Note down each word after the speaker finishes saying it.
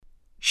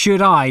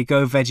Should I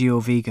go veggie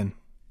or vegan?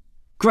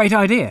 Great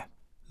idea!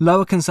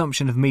 Lower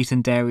consumption of meat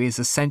and dairy is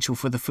essential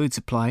for the food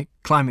supply,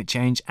 climate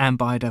change and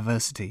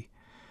biodiversity.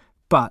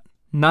 But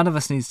none of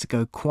us needs to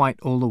go quite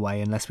all the way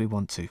unless we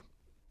want to.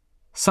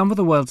 Some of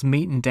the world's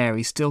meat and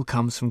dairy still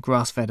comes from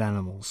grass-fed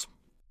animals.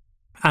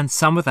 And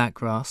some of that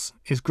grass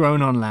is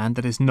grown on land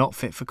that is not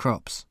fit for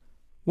crops.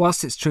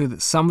 Whilst it's true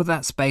that some of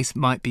that space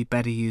might be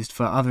better used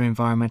for other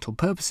environmental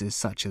purposes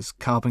such as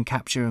carbon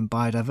capture and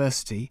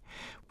biodiversity,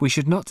 we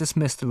should not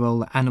dismiss the role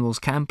that animals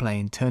can play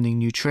in turning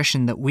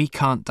nutrition that we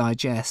can't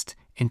digest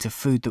into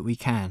food that we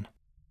can.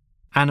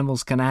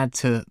 Animals can add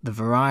to the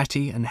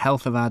variety and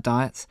health of our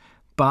diets,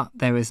 but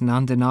there is an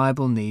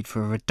undeniable need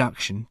for a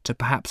reduction to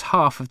perhaps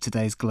half of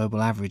today's global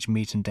average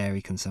meat and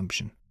dairy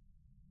consumption.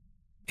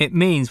 It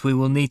means we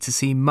will need to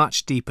see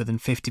much deeper than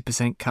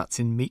 50% cuts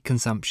in meat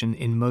consumption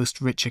in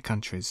most richer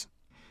countries.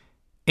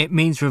 It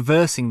means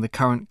reversing the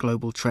current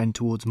global trend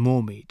towards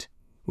more meat,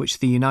 which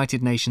the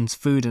United Nations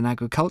Food and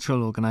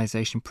Agricultural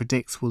Organization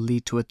predicts will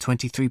lead to a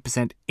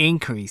 23%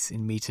 increase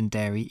in meat and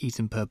dairy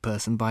eaten per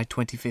person by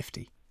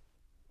 2050.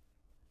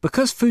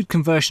 Because food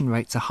conversion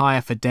rates are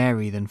higher for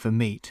dairy than for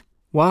meat,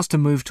 whilst a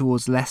move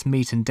towards less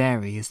meat and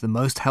dairy is the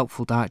most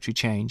helpful dietary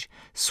change,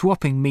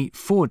 swapping meat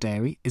for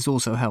dairy is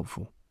also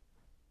helpful.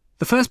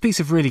 The first piece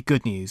of really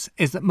good news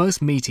is that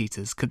most meat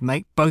eaters could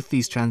make both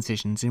these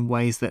transitions in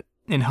ways that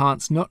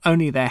enhance not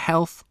only their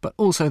health but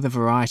also the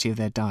variety of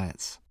their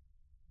diets.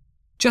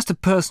 Just a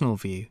personal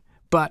view,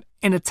 but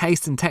in a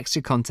taste and texture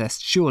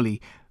contest,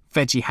 surely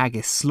veggie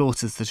haggis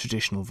slaughters the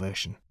traditional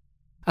version.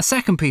 A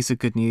second piece of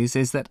good news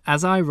is that,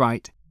 as I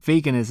write,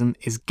 veganism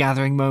is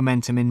gathering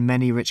momentum in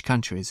many rich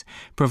countries,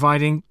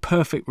 providing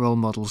perfect role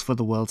models for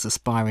the world's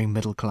aspiring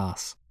middle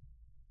class.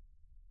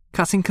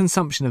 Cutting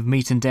consumption of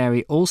meat and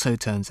dairy also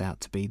turns out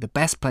to be the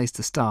best place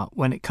to start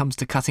when it comes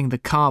to cutting the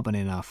carbon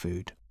in our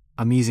food.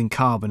 I'm using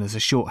carbon as a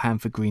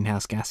shorthand for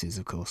greenhouse gases,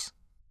 of course.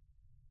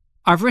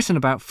 I've written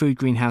about food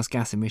greenhouse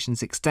gas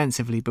emissions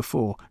extensively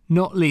before,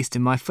 not least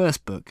in my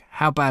first book,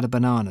 How Bad Are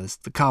Bananas?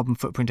 The Carbon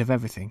Footprint of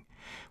Everything,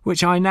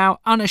 which I now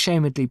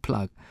unashamedly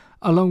plug,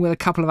 along with a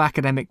couple of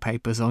academic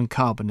papers on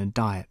carbon and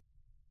diet.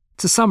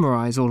 To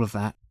summarise all of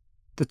that,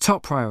 the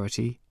top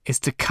priority is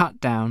to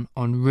cut down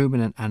on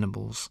ruminant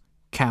animals,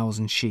 cows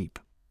and sheep.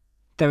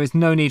 There is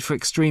no need for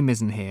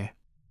extremism here,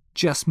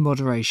 just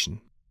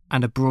moderation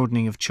and a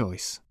broadening of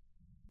choice.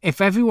 If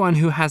everyone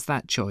who has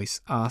that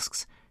choice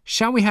asks,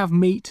 shall we have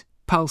meat,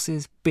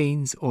 pulses,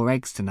 beans or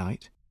eggs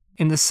tonight,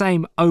 in the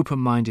same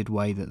open-minded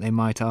way that they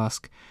might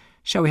ask,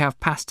 shall we have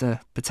pasta,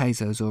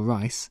 potatoes or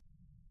rice,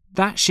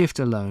 that shift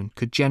alone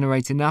could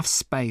generate enough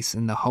space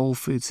in the whole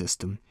food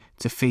system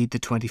to feed the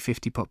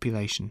 2050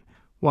 population,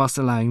 whilst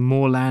allowing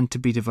more land to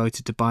be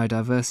devoted to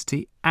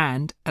biodiversity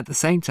and, at the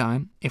same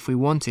time, if we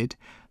wanted,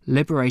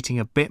 liberating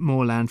a bit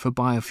more land for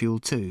biofuel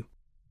too.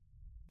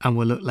 And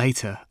we'll look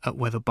later at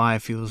whether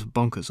biofuels are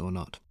bonkers or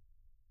not.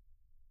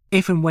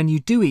 If and when you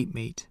do eat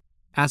meat,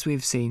 as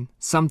we've seen,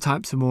 some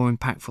types are more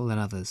impactful than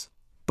others,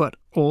 but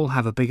all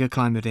have a bigger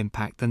climate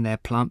impact than their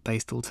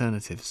plant-based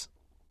alternatives.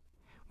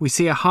 We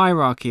see a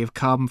hierarchy of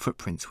carbon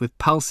footprints with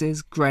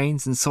pulses,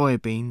 grains and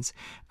soybeans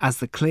as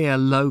the clear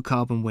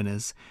low-carbon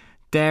winners,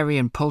 dairy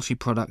and poultry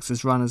products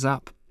as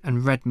runners-up,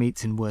 and red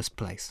meats in worst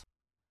place.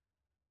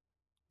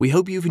 We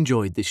hope you've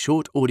enjoyed this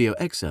short audio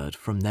excerpt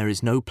from There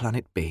Is No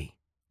Planet B,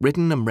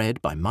 written and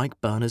read by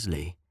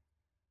Berners-Lee.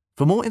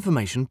 For more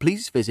information,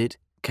 please visit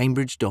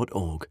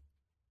cambridge.org.